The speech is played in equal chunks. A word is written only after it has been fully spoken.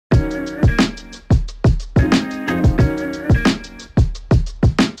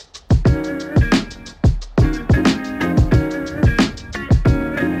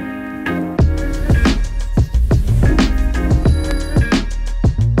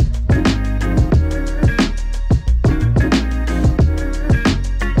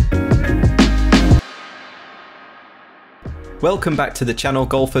Welcome back to the channel,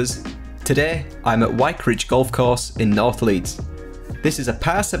 golfers. Today I'm at Wike Ridge Golf Course in North Leeds. This is a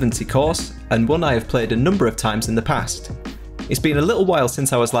par 70 course and one I have played a number of times in the past. It's been a little while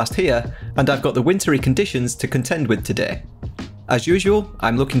since I was last here and I've got the wintry conditions to contend with today. As usual,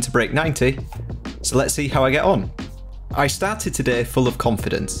 I'm looking to break 90, so let's see how I get on. I started today full of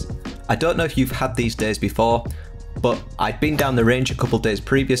confidence. I don't know if you've had these days before, but I'd been down the range a couple days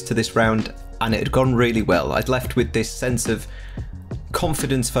previous to this round and it had gone really well. I'd left with this sense of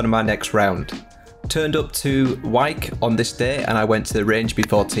confidence for my next round. Turned up to Wike on this day and I went to the range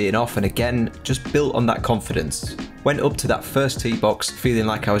before teeing off and again just built on that confidence. Went up to that first tee box feeling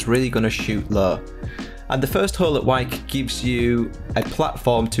like I was really going to shoot low. And the first hole at Wike gives you a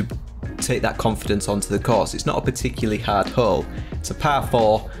platform to take that confidence onto the course. It's not a particularly hard hole. It's a par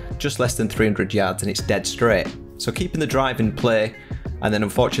 4, just less than 300 yards and it's dead straight. So keeping the drive in play and then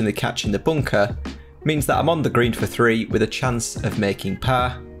unfortunately catching the bunker means that I'm on the green for 3 with a chance of making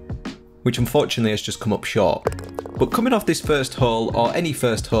par, which unfortunately has just come up short. But coming off this first hole, or any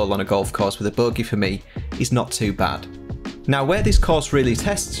first hole on a golf course with a bogey for me, is not too bad. Now where this course really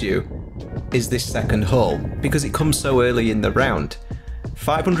tests you is this second hole, because it comes so early in the round.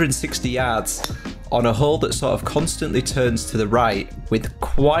 560 yards on a hole that sort of constantly turns to the right with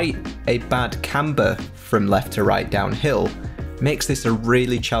quite a bad camber from left to right downhill makes this a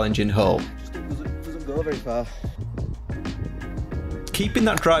really challenging hole. Doesn't go very far. Keeping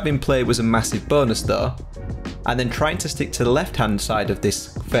that drive in play was a massive bonus though, and then trying to stick to the left hand side of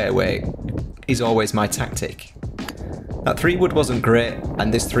this fairway is always my tactic. That 3-wood wasn't great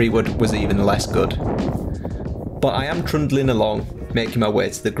and this 3-wood was even less good. But I am trundling along, making my way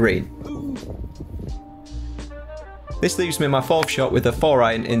to the green. This leaves me my 4th shot with a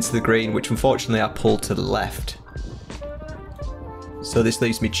 4-iron into the green, which unfortunately I pulled to the left. So this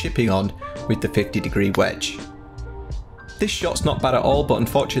leaves me chipping on with the 50-degree wedge. This shot's not bad at all, but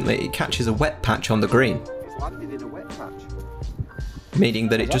unfortunately it catches a wet patch on the green. It's landed in a wet patch. Meaning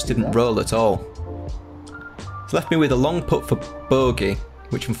that it just didn't roll at all. It's left me with a long putt for bogey,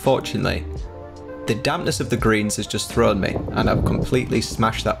 which unfortunately, the dampness of the greens has just thrown me and I've completely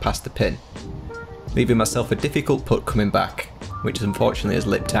smashed that past the pin, leaving myself a difficult putt coming back, which unfortunately has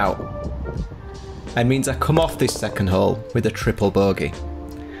lipped out. And means I come off this second hole with a triple bogey.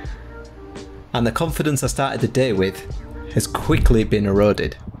 And the confidence I started the day with has quickly been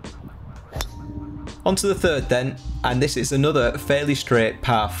eroded. On to the third then, and this is another fairly straight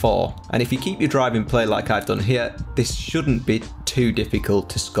par 4, and if you keep your drive in play like I've done here, this shouldn't be too difficult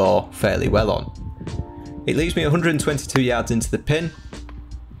to score fairly well on. It leaves me 122 yards into the pin,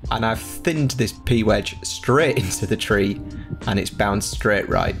 and I've thinned this P wedge straight into the tree, and it's bounced straight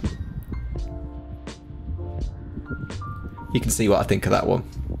right. You can see what I think of that one.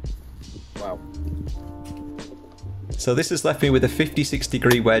 Wow. So this has left me with a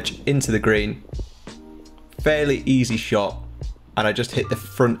 56-degree wedge into the green. Fairly easy shot, and I just hit the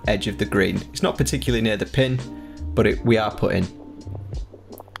front edge of the green. It's not particularly near the pin, but we are putting.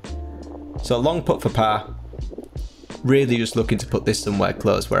 So a long putt for par. Really just looking to put this somewhere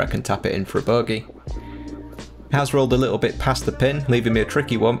close where I can tap it in for a bogey. It has rolled a little bit past the pin, leaving me a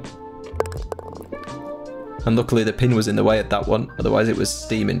tricky one. And luckily the pin was in the way of that one, otherwise it was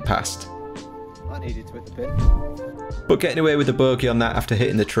steaming past. I needed to hit the pin. But getting away with a bogey on that after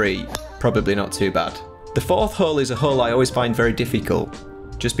hitting the tree, probably not too bad. The 4th hole is a hole I always find very difficult,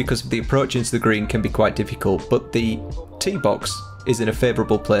 just because the approach into the green can be quite difficult, but the tee box is in a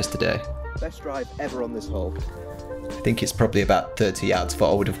favourable place today. Best drive ever on this hole. I think it's probably about 30 yards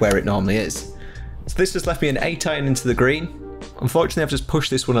forward of where it normally is. So this has left me an 8-iron into the green. Unfortunately I've just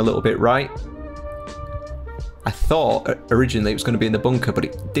pushed this one a little bit right. I thought originally it was going to be in the bunker, but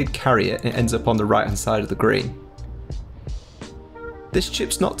it did carry it and it ends up on the right hand side of the green. This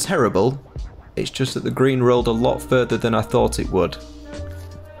chip's not terrible, it's just that the green rolled a lot further than I thought it would,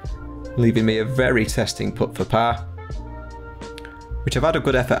 leaving me a very testing putt for par, which I've had a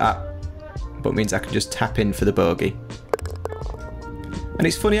good effort at, but means I can just tap in for the bogey. And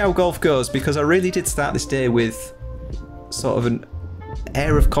it's funny how golf goes, because I really did start this day with sort of an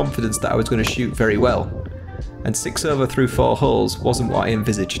air of confidence that I was going to shoot very well. And 6 over through 4 holes wasn't what I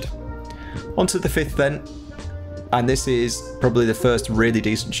envisaged. On to the 5th then, and this is probably the first really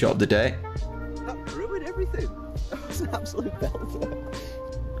decent shot of the day. That ruined everything. That was an absolute belter.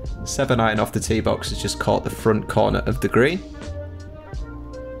 7-iron off the tee box has just caught the front corner of the green,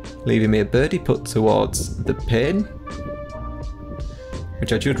 leaving me a birdie putt towards the pin,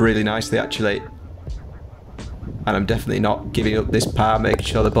 which I judged really nicely actually. And I'm definitely not giving up this par, making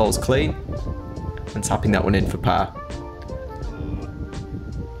sure the ball's clean. And tapping that one in for par.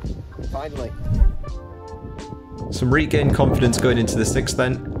 Finally. Some regained confidence going into the 6th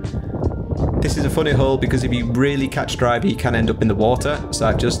then. This is a funny hole because if you really catch driver you can end up in the water, so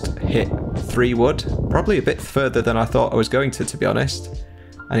I've just hit 3 wood, probably a bit further than I thought I was going to be honest,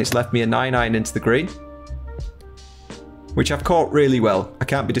 and it's left me a 9-iron into the green, which I've caught really well. I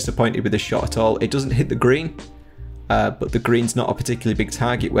can't be disappointed with this shot at all. It doesn't hit the green, but the green's not a particularly big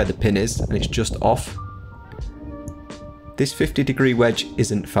target where the pin is, and it's just off. This 50-degree wedge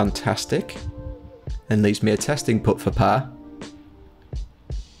isn't fantastic, and leaves me a testing putt for par,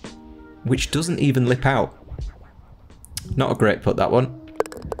 which doesn't even lip out. Not a great putt, that one.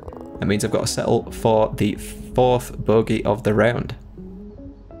 That means I've got to settle for the 4th bogey of the round.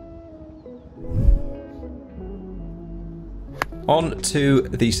 On to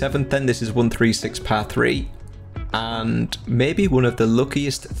the 7th then. This is 136 par 3, and maybe one of the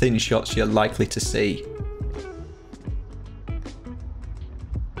luckiest thin shots you're likely to see.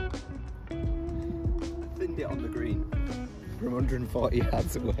 I thinned it on the green from 140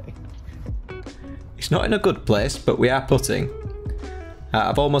 yards away. It's not in a good place, but we are putting.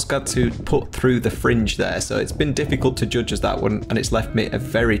 I've almost got to put through the fringe there, so it's been difficult to judge as that one, and it's left me a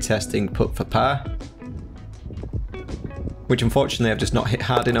very testing putt for par, which unfortunately I've just not hit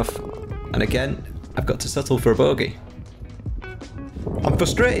hard enough, and again I've got to settle for a bogey. I'm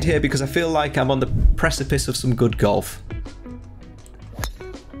frustrated here because I feel like I'm on the precipice of some good golf.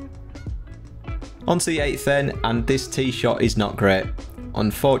 On to the 8th then, and this tee shot is not great.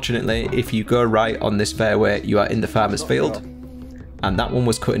 Unfortunately, if you go right on this fairway, you are in the farmer's field, and that one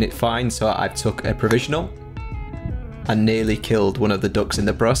was cutting it fine, so I took a provisional and nearly killed one of the ducks in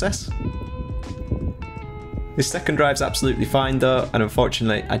the process. This second drive's absolutely fine though, and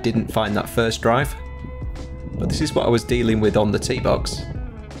unfortunately I didn't find that first drive, but this is what I was dealing with on the tee box.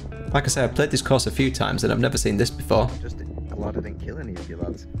 Like I say, I've played this course a few times and I've never seen this before. Just glad I didn't kill any of you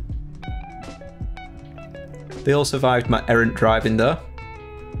lads. They all survived my errant driving though.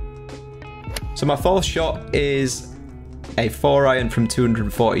 So my 4th shot is a 4-iron from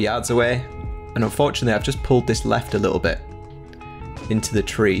 240 yards away, and unfortunately I've just pulled this left a little bit into the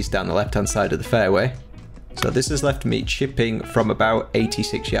trees down the left hand side of the fairway. So this has left me chipping from about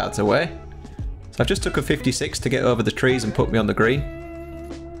 86 yards away. So I've just took a 56 to get over the trees and put me on the green,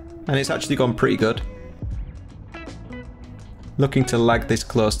 and it's actually gone pretty good. Looking to lag this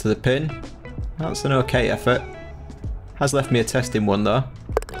close to the pin. That's an okay effort. Has left me a testing one though.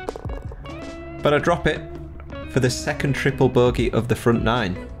 But I drop it for the 2nd triple bogey of the front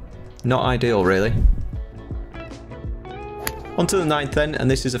 9. Not ideal really. On to the 9th then, and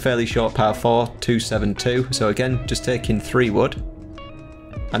this is a fairly short par 4, 272. So again, just taking 3 wood.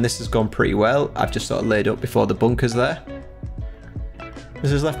 And this has gone pretty well. I've just sort of laid up before the bunkers there.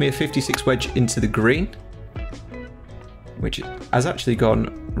 This has left me a 56 wedge into the green, which has actually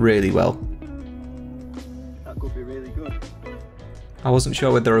gone really well. That could be really good. I wasn't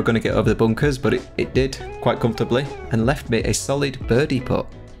sure whether I were going to get over the bunkers, but it did quite comfortably, and left me a solid birdie putt,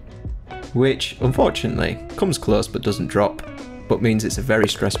 which unfortunately comes close but doesn't drop, but means it's a very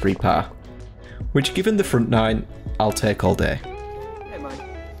stress-free par, which given the front 9, I'll take all day. Hey, man.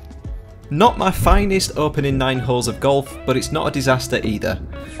 Not my finest opening 9 holes of golf, but it's not a disaster either.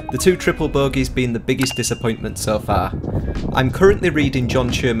 The 2 triple bogeys being the biggest disappointment so far. I'm currently reading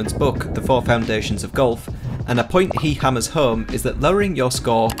John Sherman's book, The 4 Foundations of Golf, and a point he hammers home is that lowering your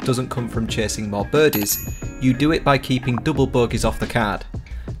score doesn't come from chasing more birdies, you do it by keeping double bogeys off the card.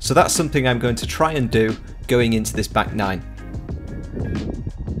 So that's something I'm going to try and do going into this back 9.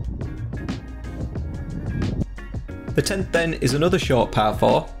 The 10th then is another short par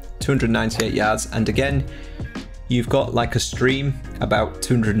 4, 298 yards, and again you've got like a stream about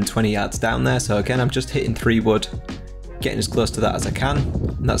 220 yards down there, so again I'm just hitting 3 wood, getting as close to that as I can,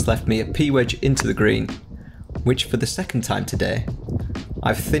 and that's left me a P wedge into the green, which for the 2nd time today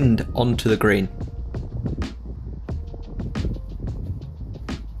I've thinned onto the green.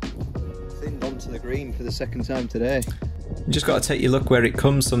 Thinned onto the green for the 2nd time today. You just got to take your luck where it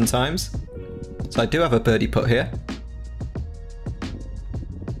comes sometimes. So I do have a birdie putt here,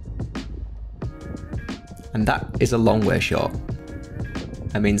 and that is a long way short.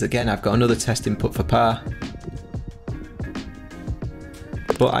 That means again I've got another testing putt for par,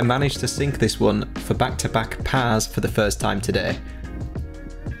 but I managed to sink this one for back-to-back pars for the first time today.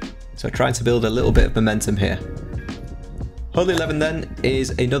 So trying to build a little bit of momentum here. Hole 11 then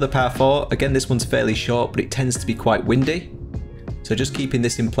is another par 4. Again, this one's fairly short, but it tends to be quite windy. So just keeping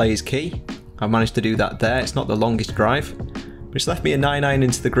this in play is key. I managed to do that there. It's not the longest drive, which left me a 9-iron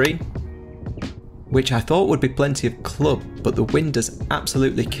into the green, which I thought would be plenty of club, but the wind has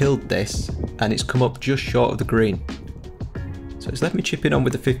absolutely killed this, and it's come up just short of the green. So it's left me chipping on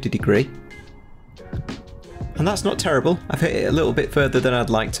with a 50 degree. And that's not terrible. I've hit it a little bit further than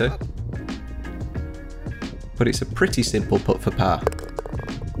I'd like to. But it's a pretty simple putt for par.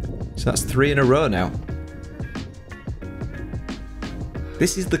 So that's 3 in a row now.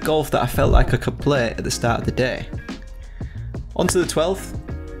 This is the golf that I felt like I could play at the start of the day. On to the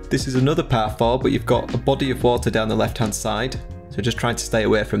 12th. This is another par 4, but you've got a body of water down the left-hand side. So just trying to stay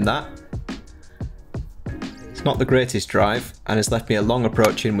away from that. It's not the greatest drive, and has left me a long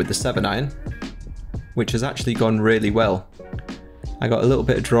approach in with the 7-iron, which has actually gone really well. I got a little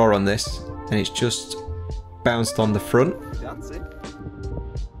bit of draw on this, and it's just bounced on the front,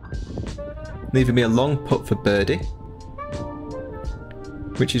 leaving me a long putt for birdie,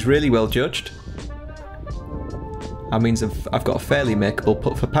 which is really well judged. That means I've got a fairly makeable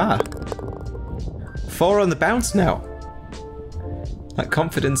putt for par. 4 on the bounce now. That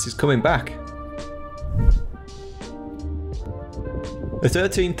confidence is coming back. The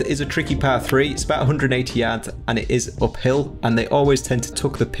 13th is a tricky par 3, it's about 180 yards and it is uphill, and they always tend to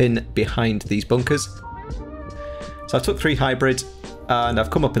tuck the pin behind these bunkers. So I took 3 hybrids and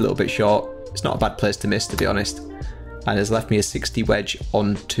I've come up a little bit short. It's not a bad place to miss, to be honest, and has left me a 60 wedge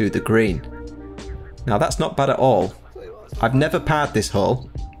onto the green. Now that's not bad at all. I've never parred this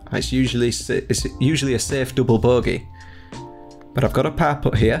hole. It's usually a safe double bogey, but I've got a par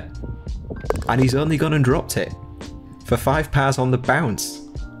putt here and he's only gone and dropped it for 5 pars on the bounce.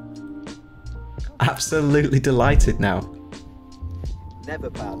 Absolutely delighted now. Never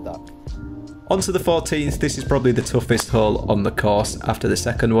parred that. On to the 14th. This is probably the toughest hole on the course after the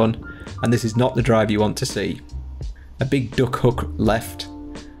second one, and this is not the drive you want to see. A big duck hook left,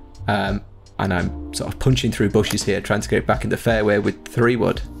 and I'm sort of punching through bushes here trying to get it back in the fairway with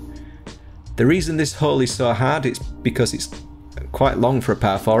 3-wood. The reason this hole is so hard is because it's quite long for a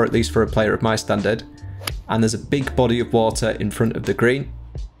par 4, at least for a player of my standard, and there's a big body of water in front of the green.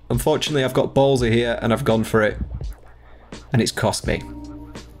 Unfortunately, I've got ballsy here and I've gone for it, and it's cost me.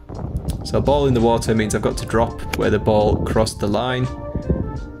 So a ball in the water means I've got to drop where the ball crossed the line.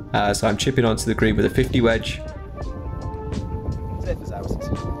 So I'm chipping onto the green with a 50 wedge. Safe as houses.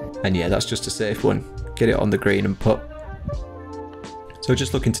 And yeah, that's just a safe one. Get it on the green and putt. So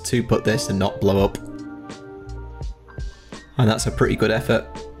just looking to 2-putt this and not blow up. And that's a pretty good effort.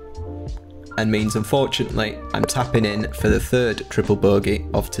 And means, unfortunately, I'm tapping in for the 3rd triple bogey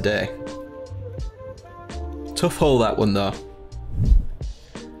of today. Tough hole, that one though.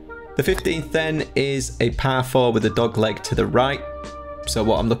 The 15th then is a par 4 with a dog leg to the right. So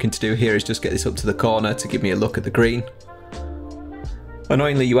what I'm looking to do here is just get this up to the corner to give me a look at the green.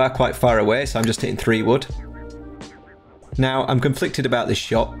 Annoyingly, you are quite far away, so I'm just hitting 3-wood. Now, I'm conflicted about this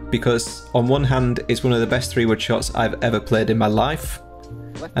shot because on one hand, it's one of the best 3-wood shots I've ever played in my life.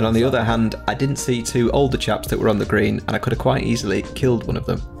 And on the other hand, I didn't see 2 older chaps that were on the green, and I could have quite easily killed one of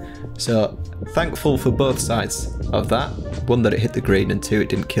them. So, thankful for both sides of that. 1, that it hit the green, and 2, it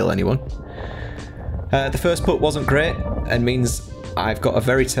didn't kill anyone. The first putt wasn't great, and means I've got a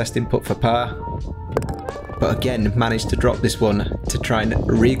very testing putt for par. But again, managed to drop this one to try and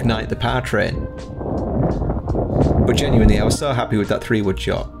reignite the par train. But genuinely, I was so happy with that 3-wood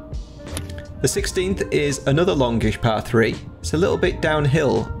shot. The 16th is another longish par 3. It's a little bit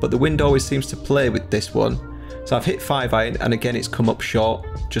downhill, but the wind always seems to play with this one. So I've hit 5-iron, and again it's come up short,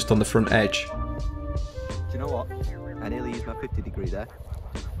 just on the front edge. Do you know what? I nearly used my 50 degree there.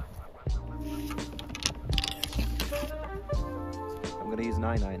 I'm going to use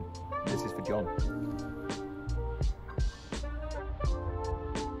 9-iron. This is for John.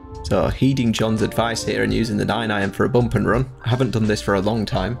 So heeding John's advice here and using the 9-iron for a bump and run. I haven't done this for a long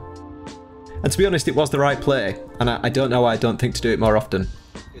time. And to be honest, it was the right play, and I don't know why I don't think to do it more often.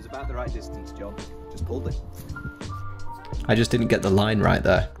 It was about the right distance, John. Just pulled it. I just didn't get the line right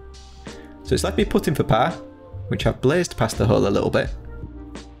there. So it's left me putting for par, which I've blazed past the hole a little bit.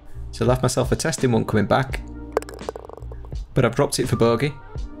 So I left myself a testing one coming back, but I've dropped it for bogey.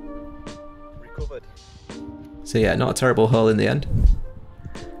 Recovered. So yeah, not a terrible hole in the end.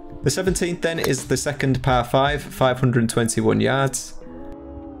 The 17th then is the second par 5, 521 yards.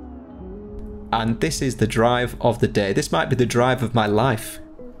 And this is the drive of the day. This might be the drive of my life.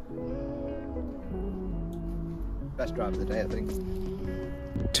 Best drive of the day, I think.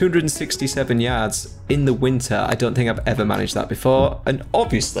 267 yards in the winter. I don't think I've ever managed that before. And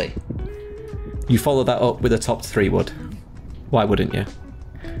obviously, you follow that up with a top 3-wood. Why wouldn't you?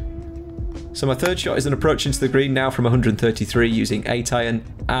 So my third shot is an approach into the green now from 133 using 8-iron.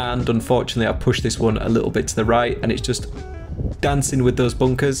 And unfortunately, I pushed this one a little bit to the right, and it's just dancing with those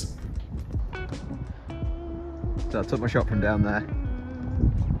bunkers. So I took my shot from down there,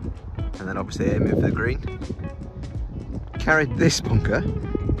 and then obviously aiming for the green. Carried this bunker,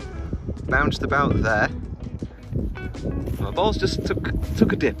 bounced about there, My balls just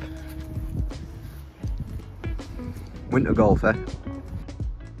took a dip. Winter golf, eh?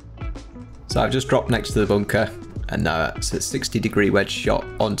 So I've just dropped next to the bunker, and now it's a 60-degree wedge shot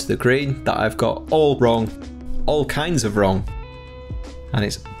onto the green that I've got all wrong, all kinds of wrong, and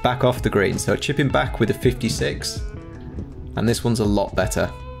it's back off the green. So chipping back with a 56, and this one's a lot better,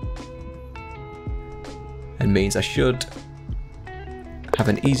 and means I should have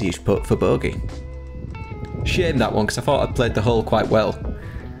an easy-ish putt for bogey. Shame that one, because I thought I'd played the hole quite well.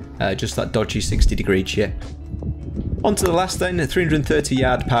 Just that dodgy 60-degree chip. On to the last then, a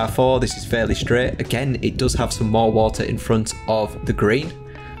 330-yard par 4. This is fairly straight. Again, it does have some more water in front of the green,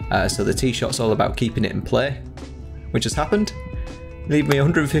 so the tee shot's all about keeping it in play, which has happened. Leave me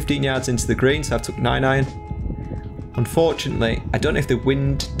 115 yards into the green, so I've took 9-iron. Unfortunately, I don't know if the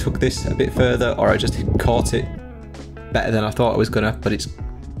wind took this a bit further or I just caught it better than I thought I was gonna, but it's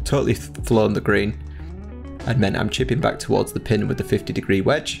totally flown the green and meant I'm chipping back towards the pin with the 50-degree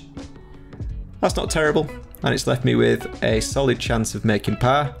wedge. That's not terrible, and it's left me with a solid chance of making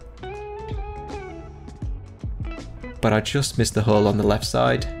par. But I just missed the hole on the left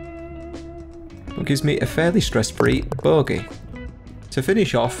side, what gives me a fairly stress-free bogey. To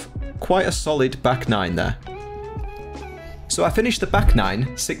finish off, quite a solid back 9 there. So I finished the back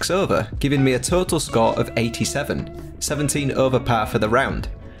 9 6 over, giving me a total score of 87, 17 over par for the round.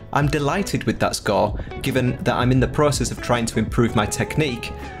 I'm delighted with that score, given that I'm in the process of trying to improve my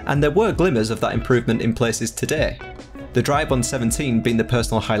technique, and there were glimmers of that improvement in places today. The drive on 17 being the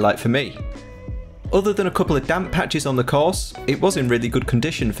personal highlight for me. Other than a couple of damp patches on the course, it was in really good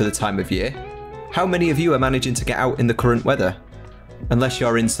condition for the time of year. How many of you are managing to get out in the current weather? Unless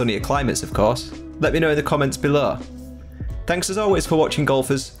you're in sunnier climates, of course. Let me know in the comments below. Thanks as always for watching,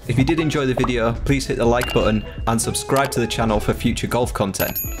 golfers. If you did enjoy the video, please hit the like button and subscribe to the channel for future golf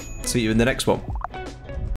content. See you in the next one.